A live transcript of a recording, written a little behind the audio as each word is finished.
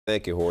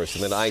Thank you, Horace.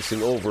 And then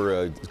icing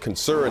over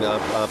concern,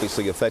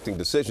 obviously affecting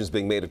decisions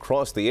being made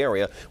across the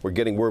area. We're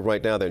getting word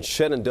right now that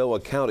Shenandoah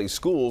County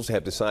schools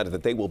have decided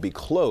that they will be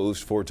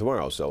closed for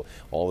tomorrow. So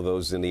all of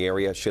those in the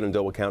area,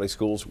 Shenandoah County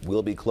schools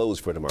will be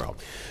closed for tomorrow.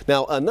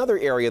 Now, another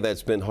area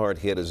that's been hard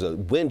hit is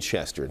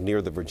Winchester,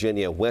 near the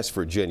Virginia-West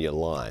Virginia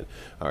line.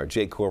 Our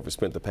Jay Corp has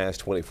spent the past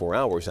 24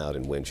 hours out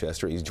in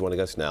Winchester. He's joining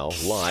us now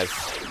live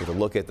with a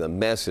look at the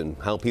mess and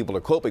how people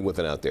are coping with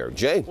it out there.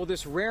 Jay? Well,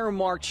 this rare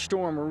March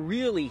storm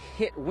really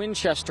hit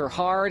Winchester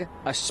hard,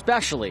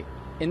 especially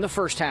in the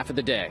first half of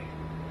the day.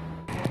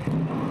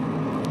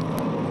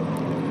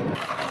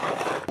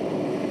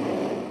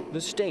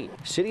 The state,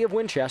 city of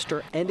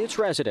Winchester, and its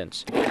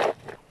residents,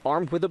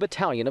 armed with a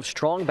battalion of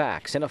strong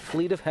backs and a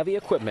fleet of heavy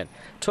equipment,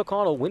 took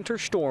on a winter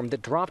storm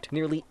that dropped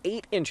nearly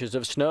 8 inches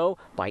of snow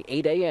by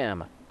 8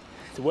 a.m.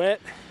 It's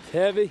wet, it's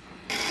heavy.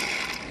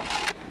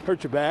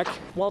 Hurt your back.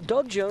 While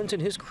Doug Jones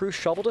and his crew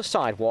shoveled a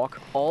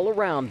sidewalk, all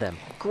around them,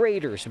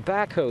 graders,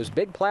 backhoes,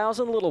 big plows,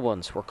 and little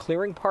ones were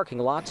clearing parking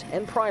lots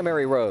and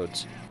primary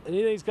roads.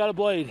 Anything's got a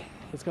blade,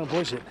 it's going to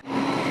push it.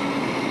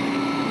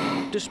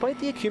 Despite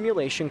the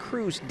accumulation,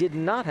 crews did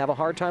not have a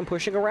hard time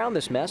pushing around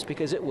this mess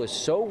because it was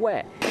so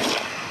wet.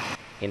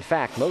 In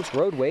fact, most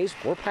roadways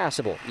were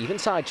passable, even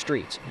side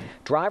streets.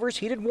 Drivers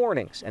heeded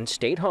warnings and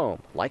stayed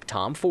home, like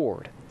Tom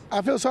Ford.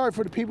 I feel sorry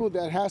for the people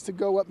that has to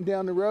go up and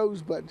down the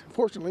roads, but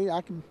fortunately,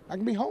 I can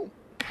be home.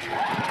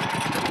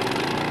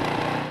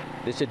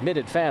 This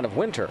admitted fan of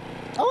winter,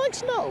 I like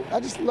snow. I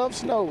just love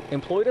snow.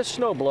 Employed a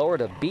snowblower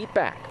to beat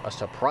back a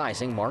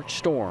surprising March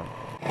storm.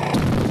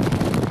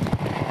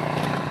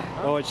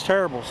 Oh, it's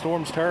terrible.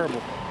 Storm's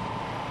terrible.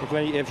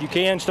 If you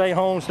can, stay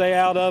home, stay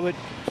out of it.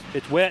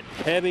 It's wet,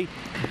 heavy,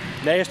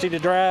 nasty to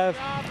drive.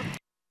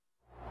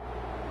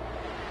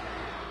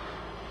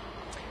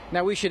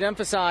 Now, we should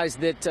emphasize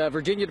that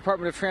Virginia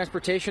Department of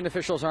Transportation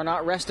officials are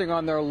not resting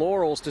on their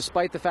laurels,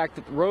 despite the fact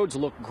that the roads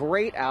look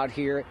great out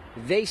here.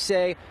 They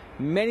say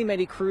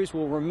many crews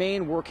will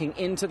remain working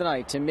into the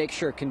night to make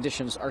sure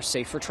conditions are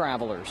safe for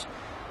travelers.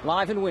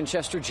 Live in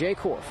Winchester, Jay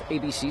Korf,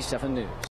 ABC 7 News.